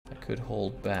could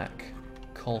hold back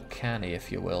Colcani,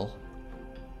 if you will,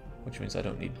 which means I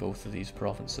don't need both of these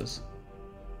provinces.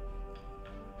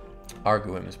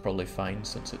 Arguim is probably fine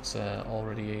since it's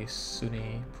already a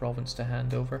Sunni province to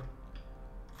hand over.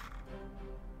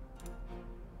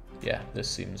 Yeah, this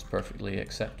seems perfectly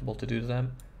acceptable to do to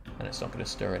them, and it's not going to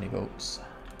stir any votes.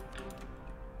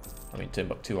 I mean,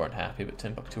 Timbuktu aren't happy, but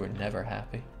Timbuktu are never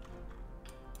happy.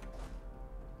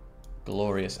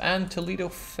 Glorious. And Toledo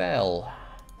fell,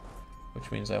 which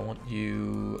means I want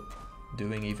you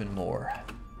doing even more.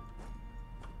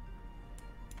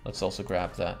 Let's also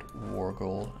grab that war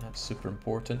goal. That's super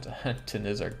important. And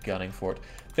Tuniz are gunning for it.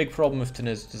 Big problem if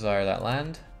Tuniz desire that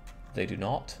land. They do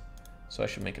not. So I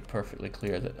should make it perfectly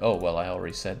clear that... Oh, well, I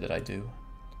already said that I do.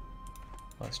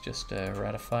 Let's just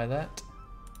ratify that.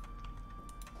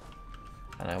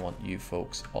 And I want you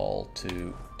folks all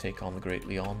to take on the Great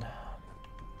Leon.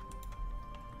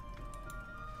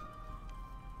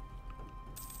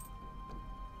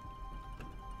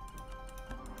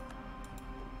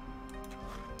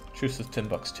 Truce with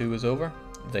Timbuktu is over.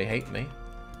 They hate me.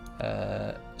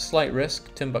 Slight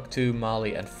risk. Timbuktu,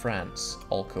 Mali, and France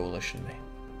all coalition me.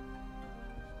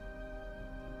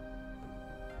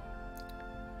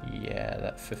 Yeah,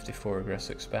 that 54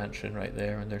 aggressive expansion right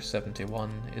there, and their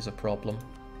 71 is a problem.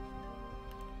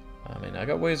 I mean, I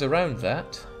got ways around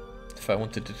that if I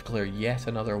wanted to declare yet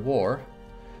another war.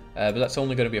 But that's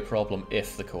only going to be a problem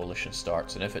if the coalition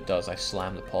starts, and if it does, I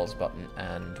slam the pause button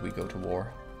and we go to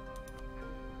war.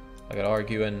 I got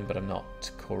arguing, but I'm not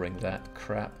coring that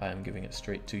crap. I am giving it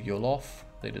straight to Yolof.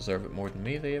 They deserve it more than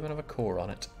me. They even have a core on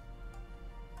it.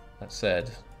 That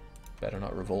said, better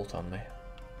not revolt on me.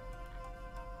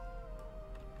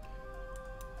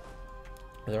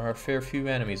 There are a fair few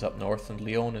enemies up north, and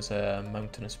Lyon is a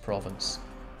mountainous province.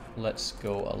 Let's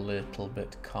go a little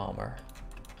bit calmer.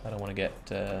 I don't want to get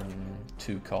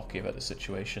too cocky about the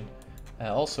situation.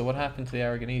 Also, what happened to the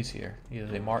Aragonese here? Either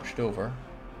they marched over.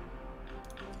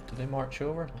 Did they march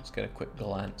over? Let's get a quick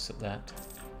glance at that.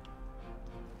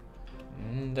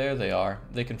 There they are.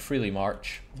 They can freely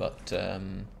march, but oh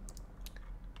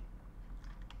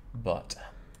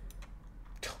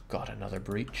God, another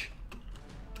breach.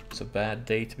 It's a bad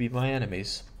day to be my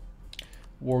enemies.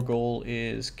 War goal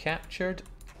is captured.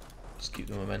 Let's keep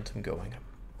the momentum going.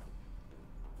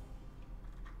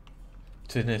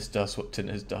 Tunis does what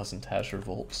Tunis does and has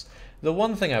revolts. The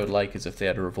one thing I would like is if they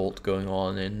had a revolt going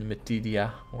on in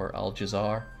Metidia or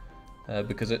Al-Jazar,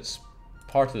 because it's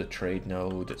part of the trade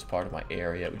node, it's part of my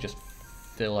area, it would just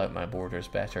fill out my borders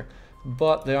better.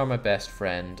 But they are my best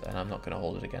friend, and I'm not going to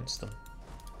hold it against them.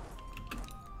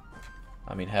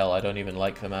 I mean, hell, I don't even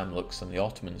like the Mamluks, and the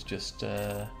Ottomans just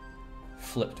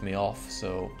flipped me off,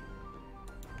 so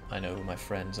I know who my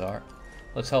friends are.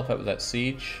 Let's help out with that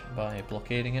siege by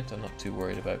blockading it. I'm not too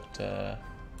worried about,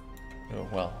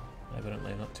 well,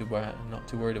 evidently I'm not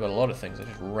too worried about a lot of things. I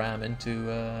just ram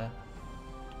into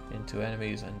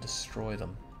enemies and destroy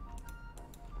them.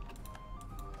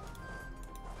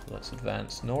 So let's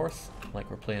advance north, like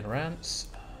we're playing Rance,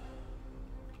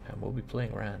 and we'll be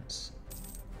playing Rance.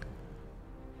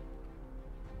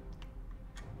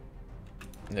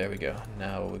 There we go.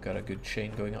 Now we've got a good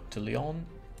chain going up to Lyon.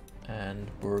 And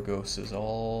Burgos is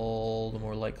all the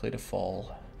more likely to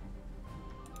fall.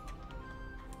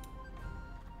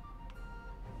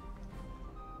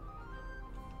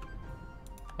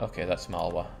 Okay, that's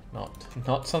Malwa.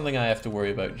 Not something I have to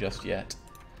worry about just yet.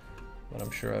 But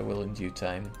I'm sure I will in due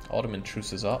time. Ottoman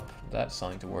truce is up. That's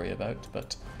something to worry about.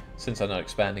 But since I'm not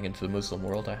expanding into the Muslim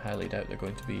world, I highly doubt they're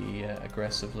going to be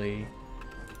aggressively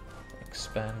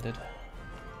expanded.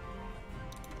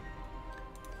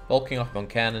 Bulking up on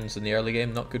cannons in the early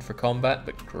game, not good for combat,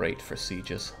 but great for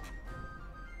sieges.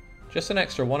 Just an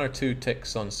extra 1 or 2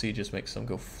 ticks on sieges makes them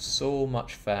go so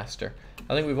much faster.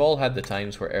 I think we've all had the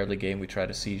times where early game we try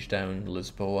to siege down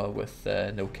Lisboa with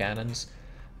no cannons,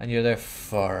 and you're there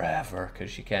forever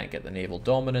because you can't get the naval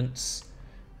dominance.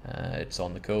 It's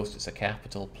on the coast, it's a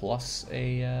capital plus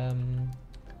a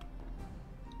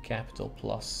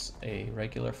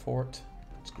regular fort.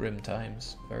 It's grim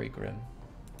times, very grim.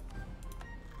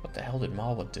 What the hell did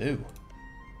Malwa do?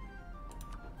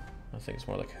 I think it's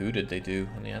more like, who did they do?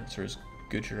 And the answer is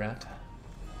Gujarat.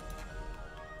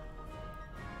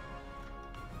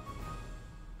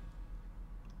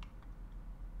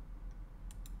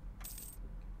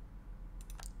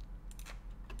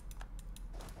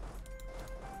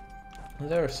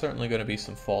 There are certainly going to be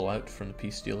some fallout from the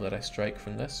peace deal that I strike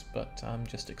from this, but I'm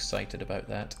just excited about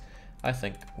that. I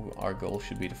think our goal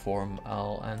should be to form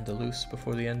Al-Andalus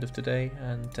before the end of today,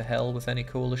 and to hell with any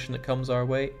coalition that comes our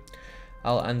way.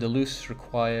 Al-Andalus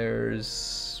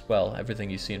requires, well, everything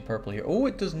you see in purple here. Oh,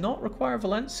 it does not require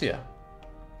Valencia.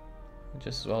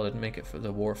 Just as well I didn't make it for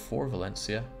the war for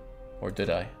Valencia. Or did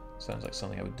I? Sounds like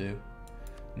something I would do.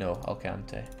 No,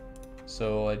 Alcante.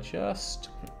 So I just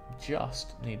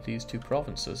need these 2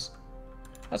 provinces.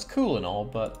 That's cool and all,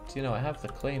 but, you know, I have the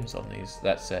claims on these.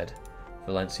 That said,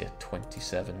 Valencia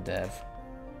 27 dev.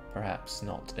 Perhaps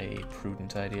not a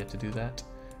prudent idea to do that.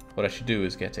 What I should do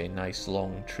is get a nice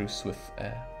long truce with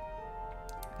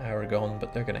Aragon,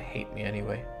 but they're going to hate me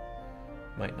anyway.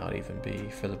 Might not even be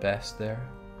for the best there.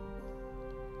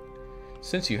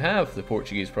 Since you have the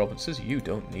Portuguese provinces, you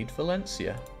don't need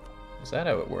Valencia. Is that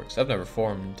how it works? I've never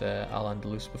formed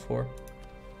Al-Andalus before.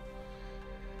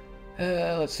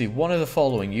 Let's see, one of the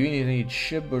following. You either need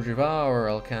Shib or Java or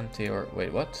Alcante or...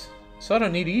 Wait, what? So I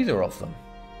don't need either of them.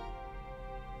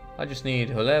 I just need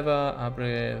Holeva,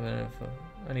 Abre...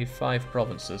 I need 5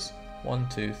 provinces. 1,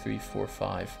 2, 3, 4,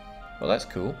 5. Well, that's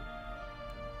cool.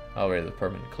 I already have the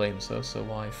permanent claims though, so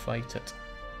why fight it?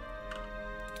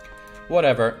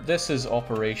 Whatever. This is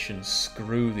Operation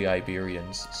Screw the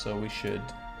Iberians, so we should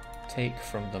take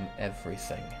from them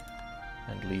everything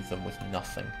and leave them with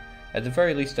nothing. At the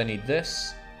very least, I need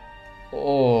this.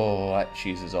 Oh, that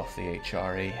cheeses off the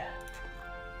HRE.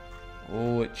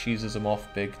 Oh, it cheeses them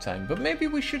off big time. But maybe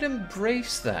we should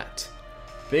embrace that.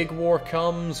 Big war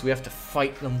comes, we have to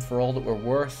fight them for all that we're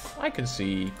worth. I can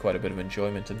see quite a bit of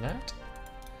enjoyment in that.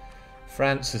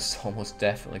 France is almost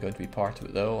definitely going to be part of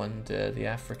it though, and the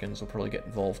Africans will probably get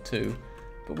involved too.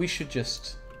 But we should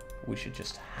just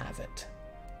have it.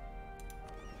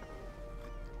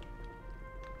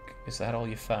 Is that all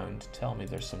you found? Tell me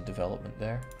there's some development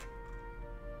there.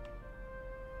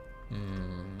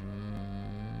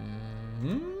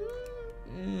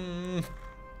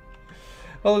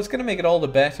 Well, it's going to make it all the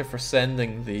better for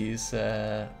sending these...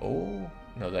 oh,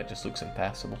 no, that just looks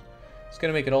impassable. It's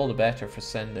going to make it all the better for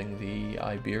sending the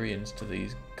Iberians to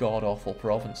these god-awful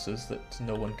provinces that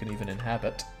no one can even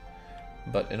inhabit.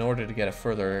 But in order to get a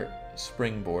further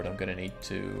springboard, I'm going to need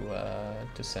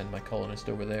to send my colonist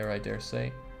over there, I dare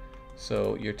say.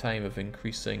 So your time of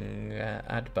increasing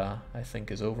Adba, I think,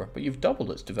 is over. But you've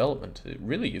doubled its development.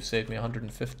 Really, you've saved me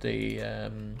 150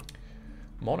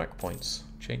 monarch points.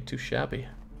 Which ain't too shabby.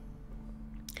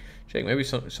 Jake, maybe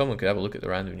someone could have a look at the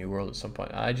random new world at some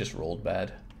point. I just rolled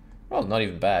bad. Well, not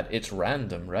even bad. It's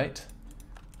random, right?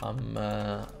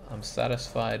 I'm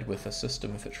satisfied with a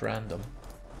system if it's random.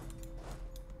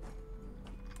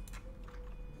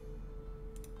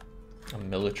 A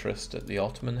militarist at the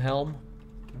Ottoman helm.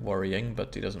 Worrying,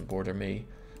 but he doesn't border me.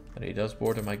 But he does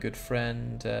border my good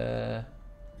friend.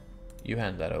 You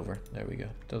hand that over. There we go.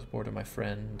 Does border my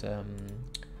friend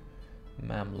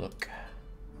Mamluk.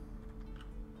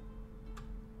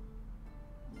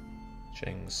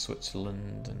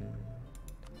 Switzerland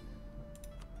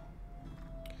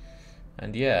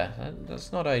and yeah,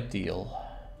 that's not ideal.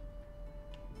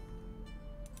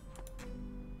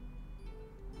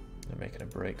 They're making a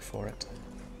break for it.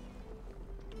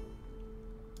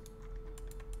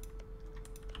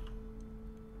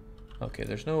 Okay,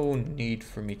 there's no need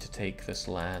for me to take this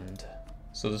land.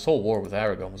 So this whole war with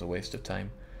Aragon was a waste of time.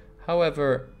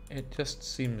 However, it just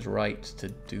seems right to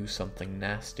do something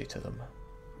nasty to them.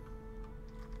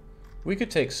 We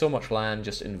could take so much land,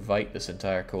 just invite this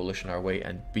entire coalition our way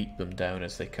and beat them down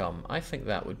as they come. I think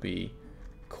that would be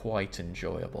quite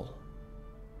enjoyable.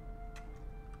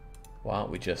 Why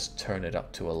don't we just turn it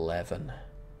up to 11?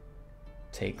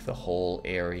 Take the whole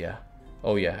area.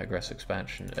 Oh yeah, aggressive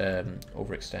expansion,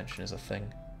 overextension is a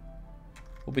thing.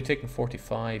 We'll be taking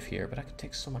 45 here, but I could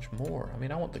take so much more. I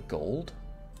mean, I want the gold.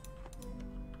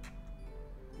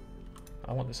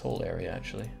 I want this whole area,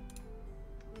 actually.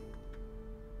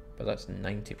 But that's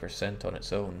 90% on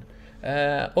its own.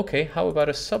 Okay, how about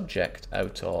a subject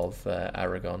out of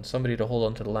Aragon? Somebody to hold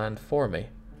on to the land for me.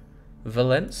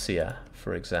 Valencia,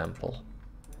 for example.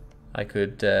 I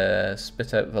could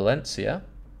spit out Valencia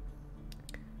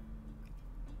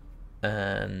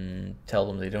and tell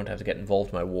them they don't have to get involved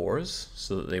in my wars,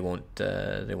 so that they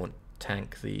won't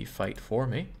tank the fight for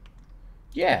me.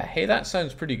 Yeah, hey, that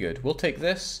sounds pretty good. We'll take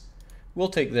this,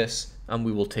 and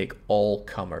we will take all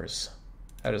comers.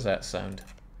 How does that sound?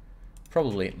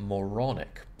 Probably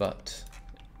moronic, but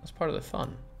that's part of the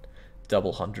fun.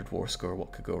 Double 100 war score,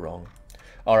 what could go wrong?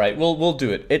 Alright, we'll do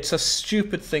it. It's a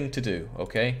stupid thing to do,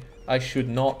 okay? I should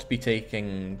not be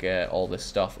taking all this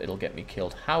stuff. It'll get me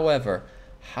killed. However,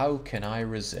 how can I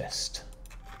resist?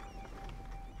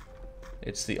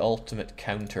 It's the ultimate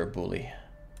counter-bully.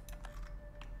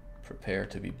 Prepare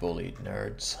to be bullied,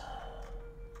 nerds.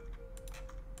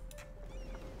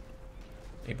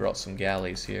 He brought some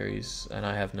galleys here, and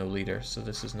I have no leader, so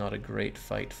this is not a great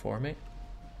fight for me.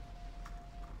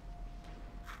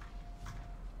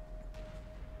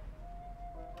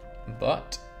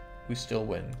 But we still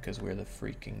win, because we're the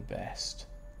freaking best.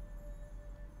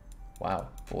 Wow,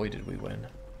 boy did we win.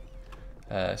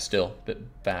 Still a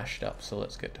bit bashed up, so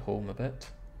let's get home a bit.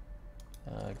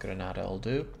 Granada will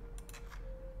do.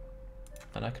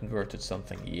 And I converted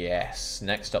something. Yes,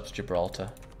 next up's Gibraltar.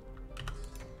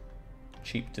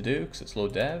 Cheap to do, because it's low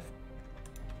dev.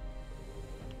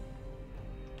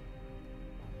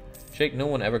 Jake, no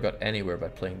one ever got anywhere by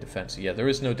playing defense. Yeah, there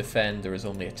is no defend, there is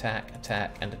only attack,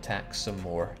 attack, and attack some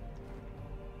more.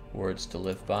 Words to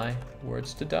live by,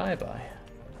 words to die by.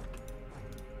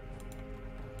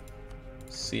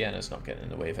 Sienna's not getting in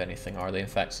the way of anything, are they? In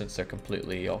fact, since they're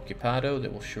completely occupado, they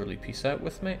will surely peace out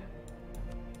with me.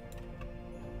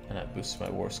 And that boosts my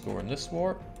war score in this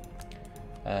war.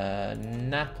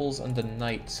 Naples and the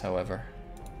Knights, however.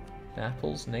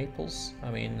 Naples? I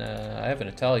mean, I have an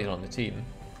Italian on the team.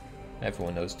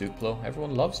 Everyone knows Duplo.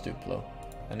 Everyone loves Duplo.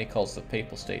 And he calls the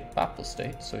Papal State Papal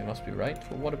State, so he must be right.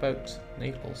 But what about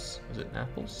Naples? Is it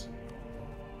Naples?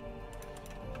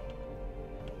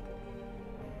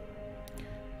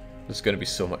 This is going to be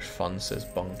so much fun, says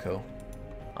Bunko.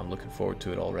 I'm looking forward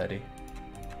to it already.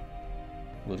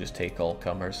 We'll just take all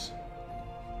comers.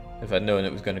 If I'd known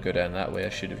it was going to go down that way, I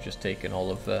should have just taken all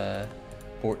of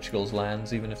Portugal's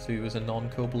lands, even if he was a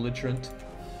non-co-belligerent.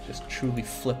 Just truly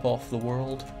flip off the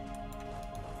world.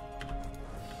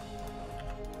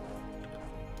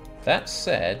 That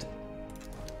said,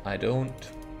 I do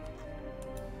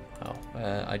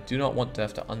not want to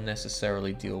have to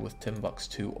unnecessarily deal with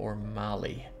Timbuktu or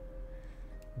Mali.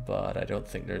 But I don't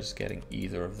think there's getting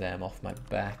either of them off my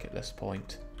back at this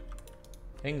point.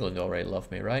 England already love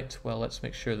me, right? Well, let's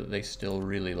make sure that they still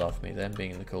really love me. Them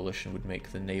being in the coalition would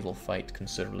make the naval fight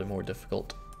considerably more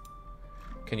difficult.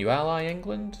 Can you ally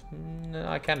England? No,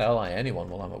 I can't ally anyone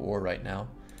while I'm at war right now.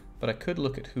 But I could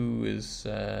look at who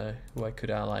I could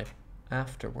ally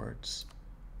afterwards.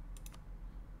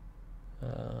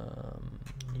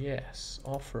 Yes,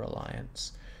 offer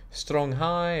alliance.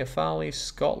 Stronghay, Afali,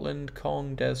 Scotland,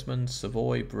 Kong, Desmond,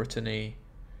 Savoy, Brittany,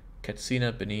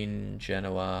 Katsina, Benin,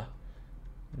 Genoa.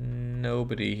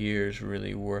 Nobody here is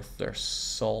really worth their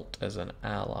salt as an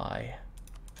ally.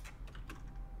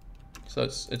 So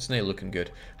it's now looking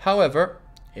good. However,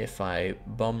 if I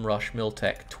bum rush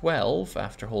Miltech 12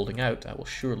 after holding out, I will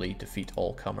surely defeat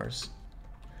all comers.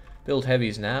 Build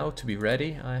heavies now to be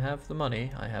ready. I have the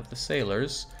money, I have the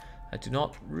sailors. I do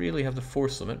not really have the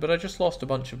force limit, but I just lost a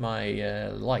bunch of my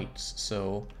lights,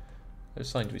 so there's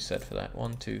something to be said for that.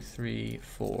 1, 2, 3,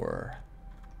 4.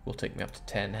 Will take me up to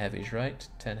 10 heavies, right?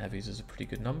 10 heavies is a pretty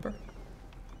good number.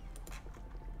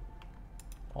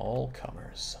 All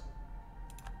comers.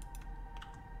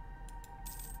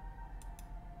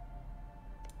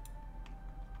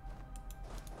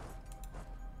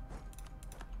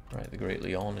 Right, the Great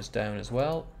Leon is down as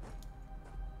well.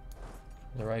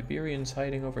 The Iberians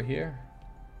hiding over here.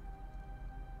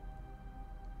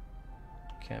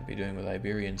 Can't be doing with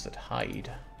Iberians that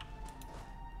hide.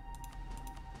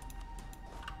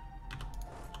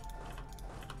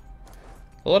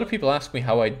 A lot of people ask me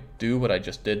how I do what I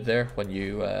just did there when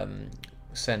you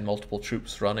send multiple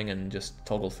troops running and just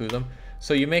toggle through them.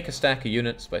 So you make a stack of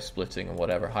units by splitting and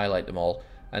whatever, highlight them all,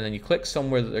 and then you click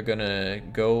somewhere that they're gonna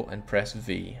go and press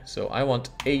V. So I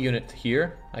want a unit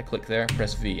here, I click there,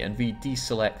 press V, and V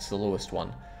deselects the lowest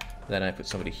one. Then I put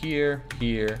somebody here,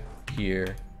 here,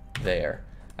 here, there.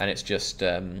 And it's just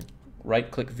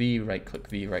right click V, right click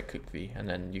V, right click V, and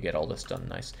then you get all this done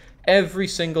nice. Every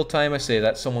single time I say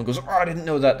that, someone goes, oh, I didn't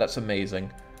know that, that's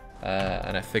amazing.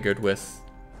 And I figured with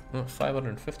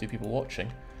 550 people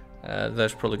watching,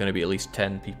 there's probably going to be at least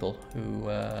 10 people who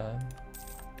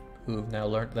have now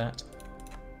learnt that.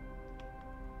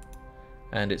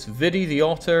 And it's Vidi the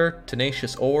Otter,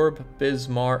 Tenacious Orb,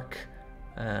 Bismarck,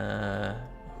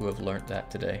 who have learnt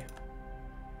that today.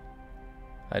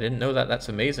 I didn't know that, that's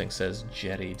amazing, says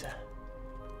Jerried.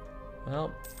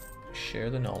 Well, share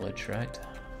the knowledge, right?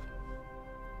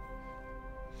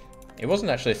 It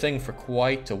wasn't actually a thing for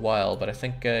quite a while, but I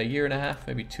think a year and a half,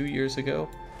 maybe 2 years ago,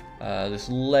 this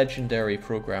legendary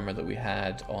programmer that we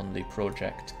had on the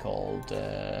project called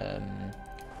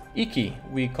Iki,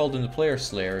 we called him the Player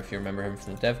Slayer, if you remember him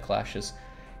from the Dev Clashes.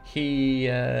 He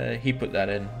put that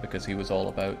in because he was all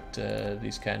about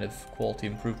these kind of quality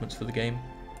improvements for the game.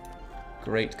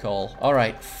 Great call.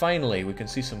 Alright, finally we can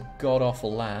see some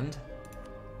god-awful land.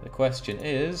 The question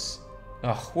is...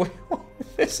 oh,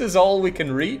 this is all we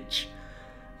can reach?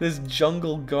 This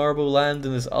jungle Garbo land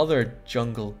and this other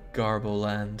jungle Garbo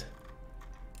land.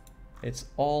 It's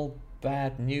all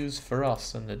bad news for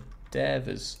us, and the dev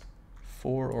is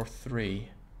 4 or 3.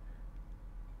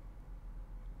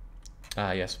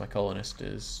 Ah, yes, my colonist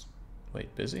is...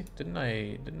 Wait, busy? Didn't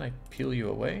I peel you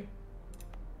away?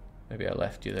 Maybe I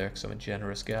left you there because I'm a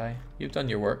generous guy. You've done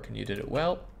your work and you did it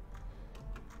well.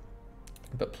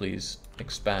 But please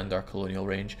expand our colonial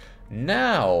range.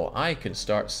 Now I can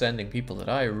start sending people that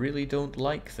I really don't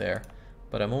like there.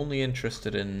 But I'm only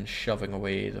interested in shoving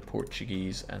away the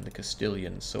Portuguese and the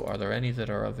Castilians. So are there any that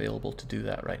are available to do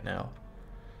that right now?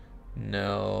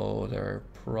 No, they're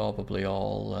probably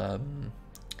all...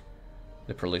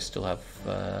 they probably still have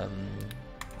a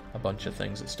bunch of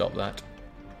things that stop that.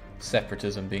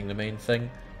 Separatism being the main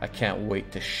thing. I can't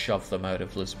wait to shove them out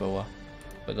of Lisboa.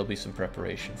 But there'll be some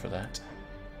preparation for that.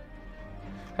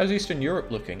 How's Eastern Europe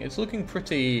looking? It's looking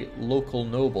pretty local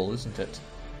noble, isn't it?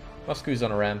 Moscow's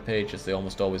on a rampage, as they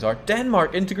almost always are.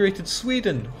 Denmark integrated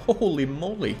Sweden! Holy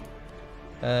moly!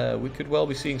 We could well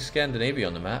be seeing Scandinavia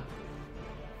on the map.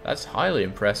 That's highly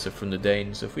impressive from the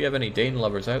Danes. If we have any Dane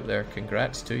lovers out there,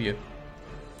 congrats to you.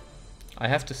 I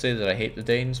have to say that I hate the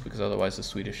Danes, because otherwise the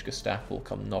Swedish Gestapo will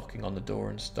come knocking on the door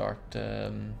and start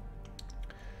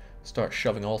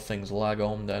shoving all things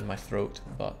lagom down my throat,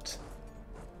 but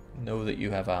know that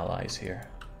you have allies here.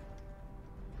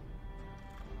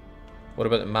 What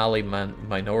about the Mali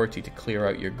minority to clear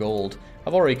out your gold?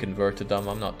 I've already converted them.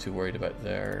 I'm not too worried about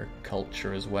their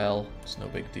culture as well. It's no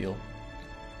big deal.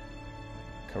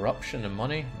 Corruption and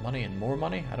money. Money and more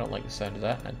money. I don't like the sound of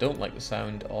that. And I don't like the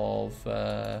sound of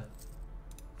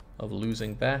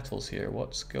losing battles here.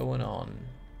 What's going on?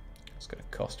 It's going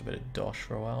to cost a bit of dosh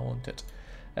for a while, won't it?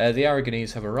 The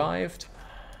Aragonese have arrived.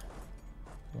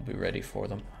 We'll be ready for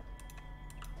them.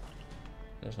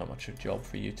 There's not much of a job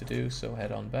for you to do, so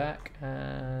head on back.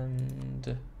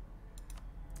 And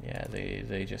yeah,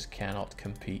 they just cannot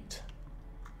compete.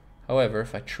 However,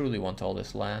 if I truly want all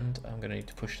this land, I'm going to need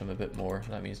to push them a bit more.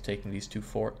 That means taking these 2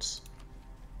 forts.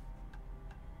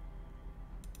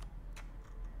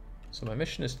 So my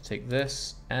mission is to take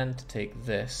this and to take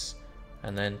this,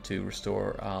 and then to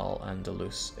restore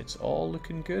Al-Andalus. It's all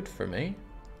looking good for me,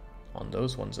 on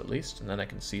those ones at least, and then I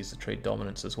can seize the trade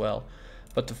dominance as well.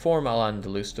 But to form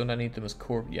Al-Andalus, don't I need them as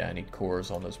core? Yeah, I need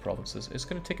cores on those provinces. It's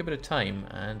going to take a bit of time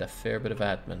and a fair bit of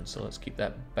admin, so let's keep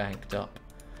that banked up.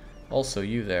 Also,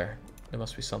 you there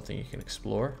must be something you can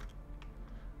explore.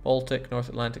 Baltic, North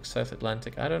Atlantic, South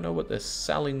Atlantic. I don't know what this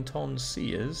Salinton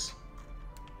Sea is.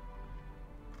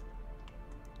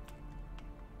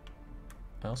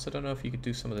 I also don't know if you could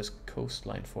do some of this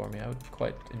coastline for me. I would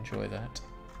quite enjoy that.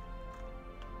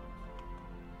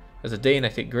 As a Dane, I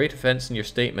take great offence in your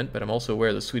statement, but I'm also aware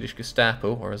of the Swedish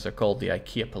Gestapo, or as they're called, the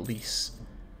IKEA police.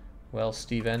 Well,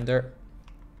 Steve Ender,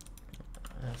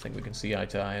 I think we can see eye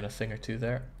to eye on a thing or two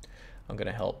there. I'm going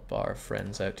to help our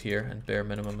friends out here, and Bare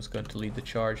Minimum is going to lead the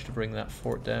charge to bring that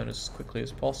fort down as quickly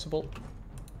as possible.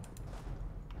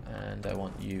 And I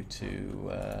want you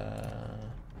to,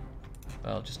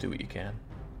 well, just do what you can.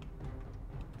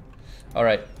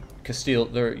 Alright,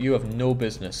 Castile, you have no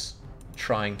business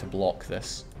trying to block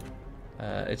this.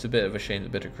 It's a bit of a shame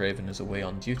that Bitter Craven is away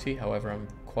on duty, however I'm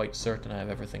quite certain I have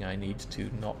everything I need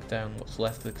to knock down what's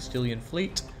left of the Castilian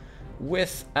fleet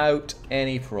without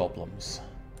any problems.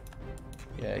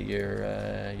 Yeah,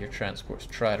 your transports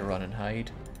try to run and hide.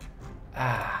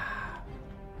 Ah.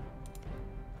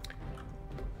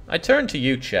 I turn to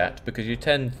you, chat, because you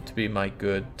tend to be my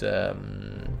good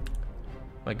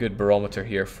barometer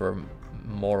here for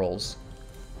morals.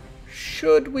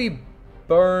 Should we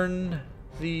burn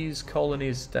these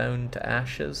colonies down to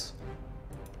ashes?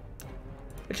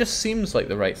 It just seems like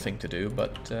the right thing to do,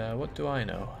 but what do I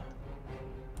know?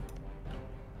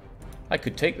 I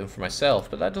could take them for myself,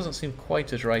 but that doesn't seem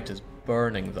quite as right as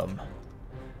burning them.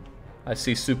 I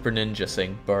see Super Ninja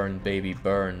saying burn baby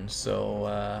burn, so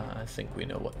I think we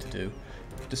know what to do.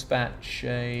 Dispatch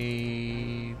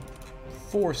a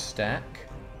 4 stack,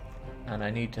 and I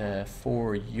need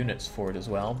 4 units for it as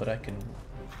well, but I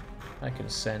can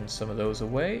send some of those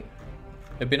away.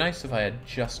 It'd be nice if I had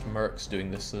just mercs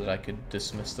doing this so that I could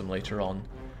dismiss them later on.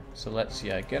 So let's,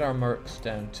 get our mercs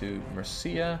down to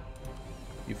Murcia.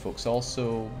 You folks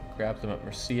also grab them at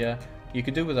Murcia. You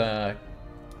could do with a...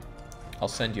 I'll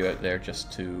send you out there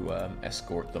just to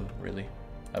escort them, really.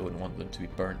 I wouldn't want them to be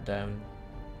burnt down.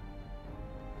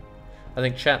 I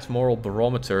think chat's moral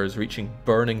barometer is reaching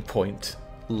burning point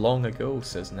long ago,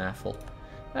 says Naffle.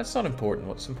 That's not important.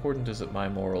 What's important is that my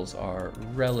morals are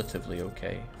relatively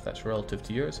okay. If that's relative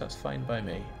to yours, that's fine by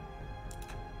me.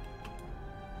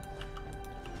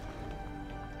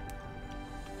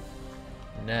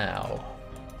 Now,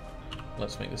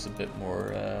 let's make this a bit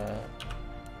more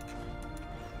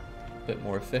bit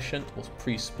more efficient. We'll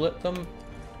pre-split them,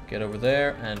 get over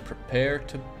there, and prepare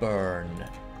to burn.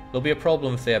 There'll be a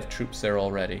problem if they have troops there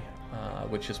already,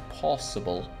 which is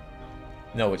possible.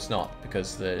 No, it's not,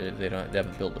 because they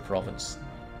haven't built the province.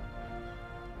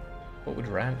 What would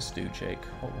Rance do, Jake?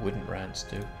 What wouldn't Rance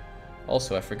do?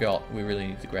 Also, I forgot, we really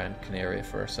need the Grand Canaria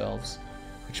for ourselves.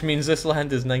 Which means this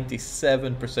land is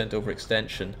 97%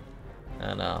 overextension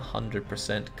and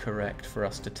 100% correct for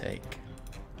us to take.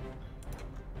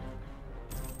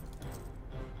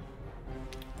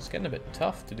 It's getting a bit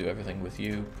tough to do everything with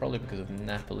you, probably because of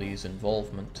Napoli's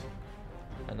involvement.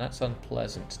 And that's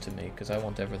unpleasant to me, because I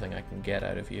want everything I can get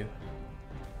out of you.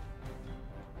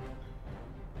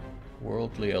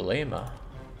 Worldly Alema.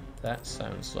 That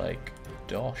sounds like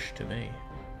dosh to me.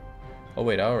 Oh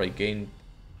wait, I already gained...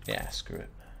 Yeah, screw it.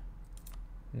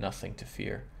 Nothing to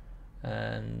fear.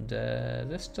 And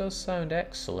this does sound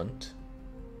excellent.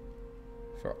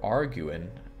 For arguing.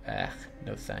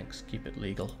 No thanks. Keep it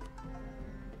legal.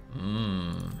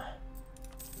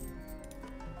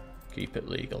 Keep it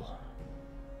legal.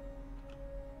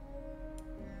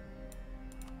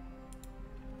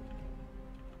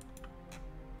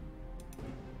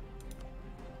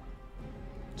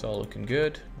 It's all looking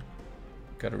good.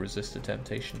 Gotta resist the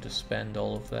temptation to spend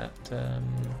all of that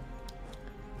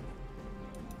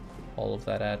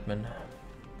admin.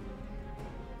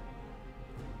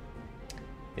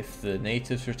 If the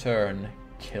natives return,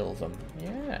 kill them.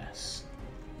 Yes.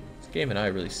 This game and I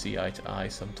really see eye to eye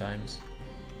sometimes.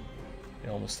 I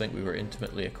almost think we were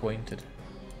intimately acquainted.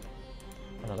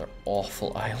 Another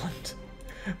awful island.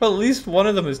 Well, at least one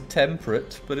of them is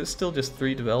temperate, but it's still just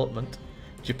 3 development.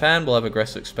 Japan will have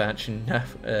aggressive expansion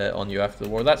on you after the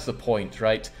war. That's the point,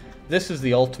 right? This is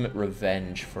the ultimate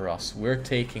revenge for us. We're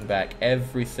taking back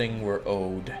everything we're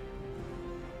owed.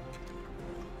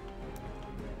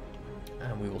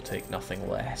 And we will take nothing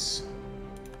less.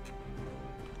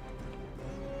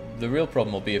 The real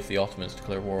problem will be if the Ottomans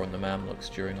declare war on the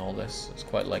Mamluks during all this. It's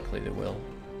quite likely they will.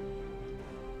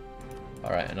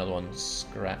 Alright, another one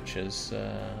scratches.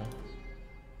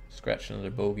 Scratch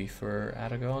another bogey for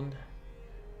Aragon.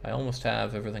 I almost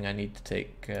have everything I need to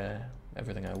take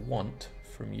everything I want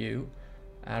from you.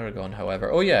 Aragon,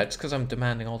 however... Oh yeah, it's because I'm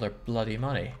demanding all their bloody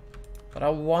money. But I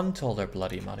want all their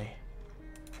bloody money.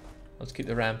 Let's keep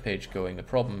the rampage going. The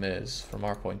problem is, from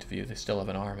our point of view, they still have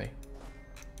an army.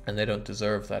 And they don't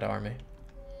deserve that army.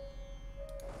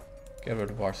 Get over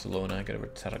to Barcelona, get over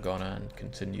to Tarragona, and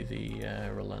continue the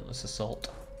relentless assault.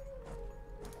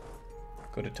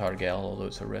 Go to Targel, although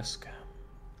it's a risk.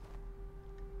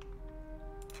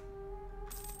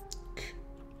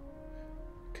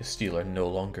 Castile are no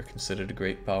longer considered a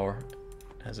great power,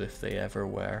 as if they ever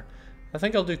were. I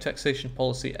think I'll do taxation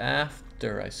policy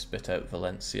after I spit out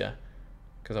Valencia,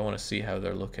 because I want to see how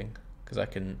they're looking. Because I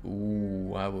can...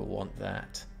 Ooh, I will want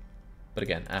that. But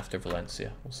again, after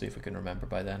Valencia. We'll see if we can remember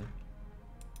by then.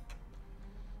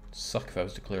 It'd suck if I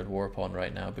was declared war upon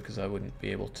right now, because I wouldn't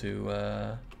be able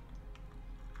to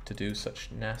do such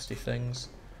nasty things.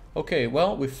 Okay,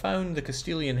 well, we found the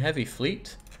Castilian heavy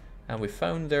fleet. And we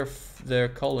found their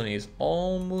colonies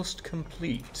almost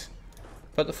complete.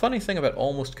 But the funny thing about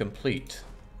almost complete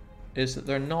is that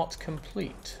they're not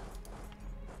complete.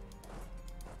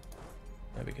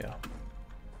 There we go.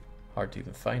 Hard to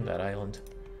even find that island.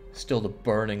 Still the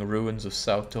burning ruins of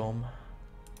Sao Tome.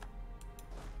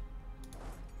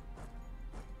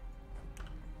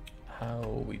 How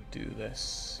we do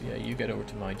this? Yeah, you get over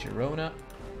to my Girona.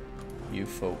 You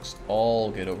folks all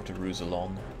get over to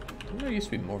Roussillon. There used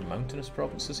to be more mountainous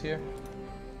provinces here.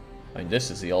 I mean, this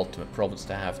is the ultimate province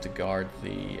to have to guard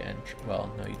the entry.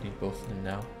 Well, no, you need both of them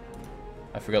now.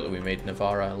 I forgot that we made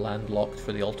Navarra landlocked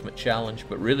for the ultimate challenge,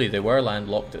 but really they were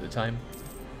landlocked at the time.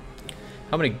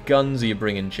 How many guns are you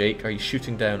bringing, Jake? Are you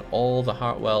shooting down all the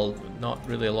well, not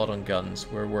really a lot on guns.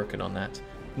 We're working on that.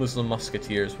 Muslim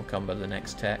musketeers will come by the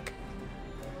next tech.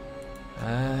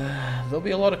 There'll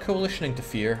be a lot of coalitioning to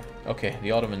fear. Okay,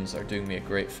 the Ottomans are doing me a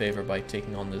great favour by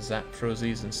taking on the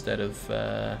Zaporozhies instead of...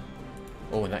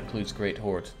 Oh, and that includes Great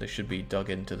Horde. They should be dug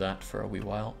into that for a wee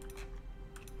while.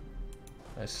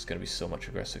 This is going to be so much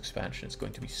aggressive expansion. It's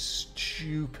going to be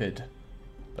stupid.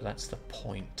 But that's the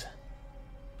point.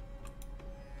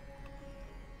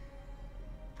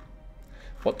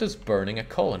 What does burning a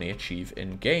colony achieve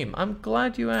in-game? I'm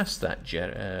glad you asked that,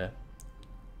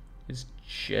 Is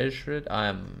Jesred?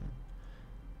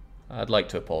 I'd like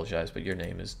to apologise, but your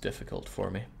name is difficult for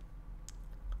me.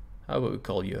 How about we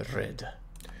call you Red?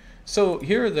 So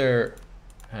here are their...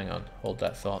 Hang on, hold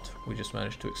that thought. We just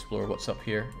managed to explore what's up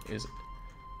here.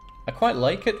 I quite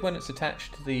like it when it's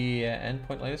attached to the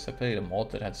endpoint like this. I played a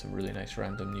mod that had some really nice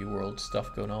random New World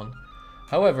stuff going on.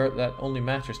 However, that only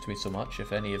matters to me so much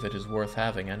if any of it is worth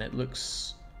having, and it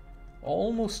looks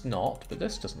almost not, but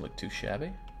this doesn't look too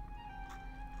shabby.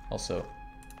 Also,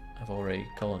 I've already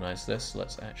colonized this.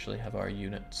 Let's actually have our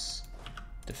units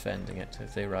defending it.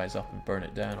 If they rise up and burn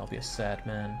it down, I'll be a sad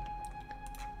man.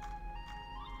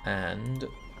 And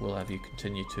we'll have you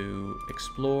continue to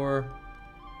explore.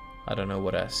 I don't know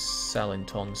what a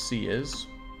Salinton Sea is,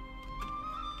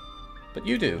 but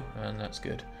you do, and that's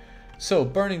good. So,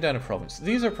 burning down a province.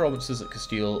 These are provinces that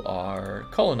Castile are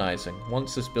colonizing.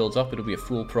 Once this builds up, it'll be a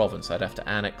full province. I'd have to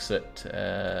annex it,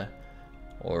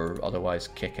 or otherwise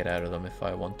kick it out of them if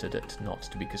I wanted it not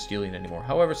to be Castilian anymore.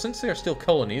 However, since they are still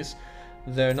colonies,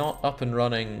 they're not up and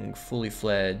running fully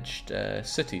fledged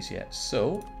cities yet.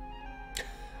 So,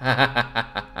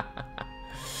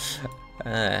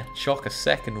 chalk a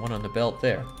second one on the belt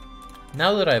there.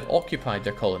 Now that I've occupied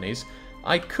their colonies,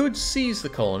 I could seize the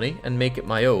colony and make it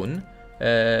my own.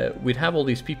 We'd have all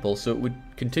these people, so it would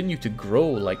continue to grow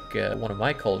like one of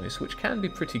my colonies, which can be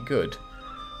pretty good.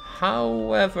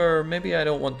 However, maybe I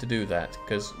don't want to do that,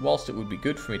 because whilst it would be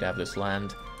good for me to have this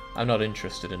land, I'm not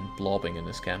interested in blobbing in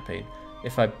this campaign.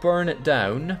 If I burn it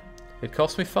down, it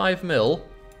costs me 5 mil,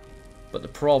 but the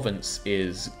province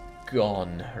is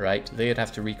gone, right? They'd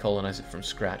have to recolonize it from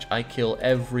scratch. I kill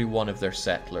every one of their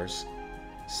settlers.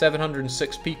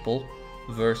 706 people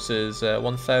versus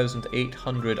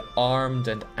 1,800 armed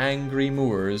and angry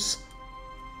Moors.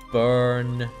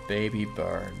 Burn, baby,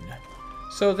 burn.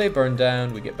 So they burn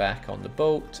down, we get back on the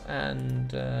boat,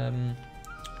 and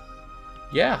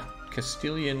yeah,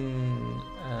 Castilian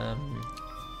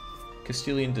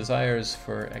desires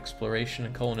for exploration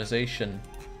and colonization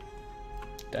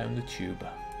down the tube.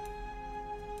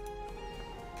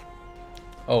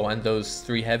 Oh, and those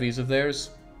 3 heavies of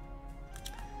theirs?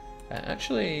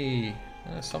 Actually,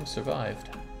 some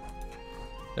survived.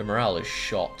 Their morale is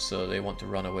shot, so they want to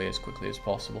run away as quickly as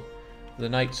possible. The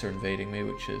knights are invading me,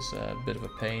 which is a bit of a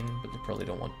pain, but they probably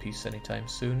don't want peace anytime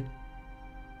soon.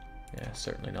 Yeah,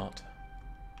 certainly not.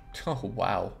 Oh,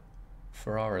 wow.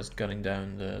 Ferrara's gunning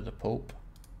down the Pope.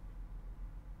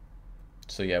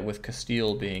 So yeah, with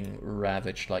Castile being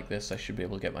ravaged like this, I should be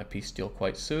able to get my peace deal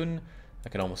quite soon. I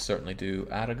can almost certainly do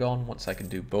Aragon. Once I can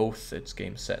do both, it's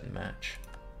game, set, and match.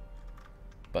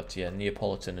 But yeah,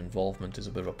 Neapolitan involvement is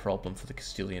a bit of a problem for the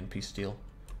Castilian peace deal.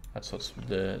 That's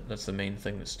the main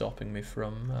thing that's stopping me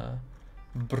from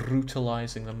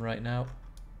brutalizing them right now.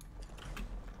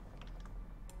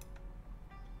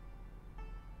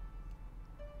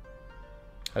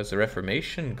 How's the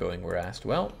Reformation going, we're asked.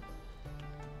 Well,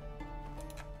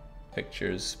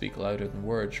 pictures speak louder than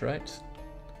words, right?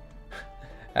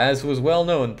 As was well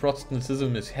known,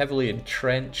 Protestantism is heavily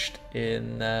entrenched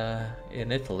in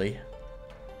Italy.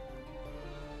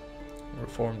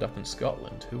 Reformed up in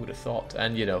Scotland, who would have thought?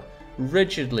 And, you know,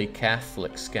 rigidly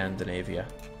Catholic Scandinavia.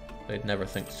 They'd never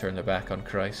think to turn their back on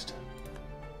Christ.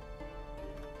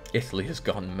 Italy has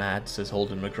gone mad, says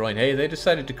Holden McGroin. Hey, they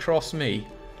decided to cross me.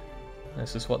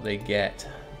 This is what they get.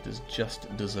 It is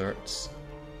just desserts.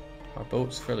 Our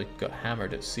boat's fairly got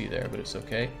hammered at sea there, but it's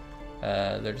okay.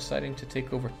 They're deciding to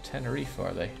take over Tenerife,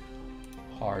 are they?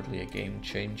 Hardly a game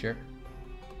changer.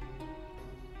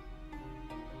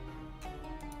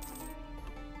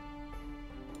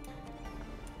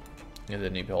 Yeah, the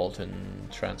Neapolitan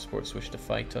transports wish to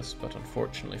fight us, but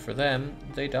unfortunately for them,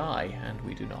 they die, and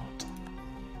we do not.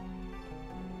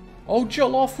 Oh,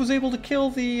 Joloffe was able to kill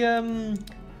the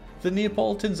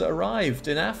Neapolitans that arrived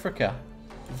in Africa.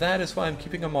 That is why I'm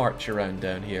keeping a march around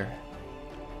down here.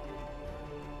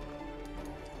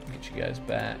 Get you guys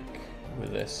back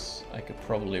with this. I could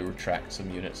probably retract some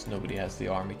units. Nobody has the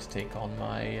army to take on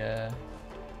my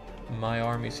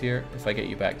armies here. If I get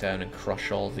you back down and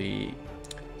crush all the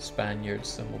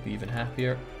Spaniards, then we'll be even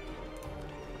happier.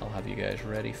 I'll have you guys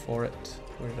ready for it.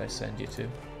 Where did I send you to?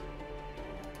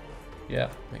 Yeah,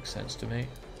 makes sense to me.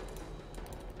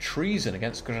 Treason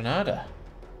against Granada.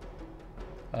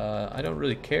 I don't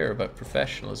really care about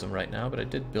professionalism right now, but I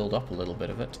did build up a little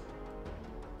bit of it.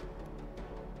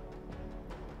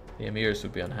 The emirs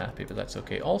would be unhappy, but that's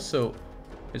okay. Also,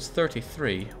 it's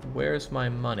 33. Where's my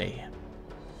money?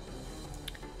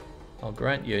 I'll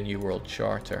grant you a New World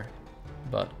Charter,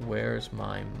 but where's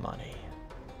my money?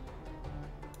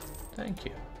 Thank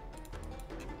you.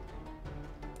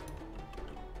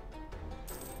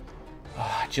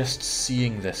 Just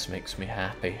seeing this makes me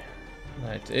happy.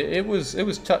 Right. It was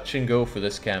touch and go for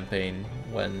this campaign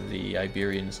when the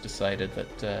Iberians decided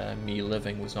that me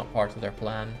living was not part of their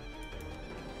plan.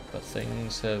 But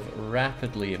things have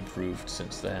rapidly improved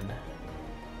since then.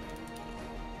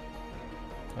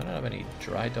 I don't have any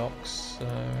dry docks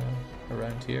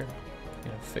around here.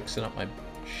 you know, fixing up my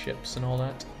ships and all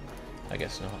that? I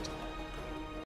guess not.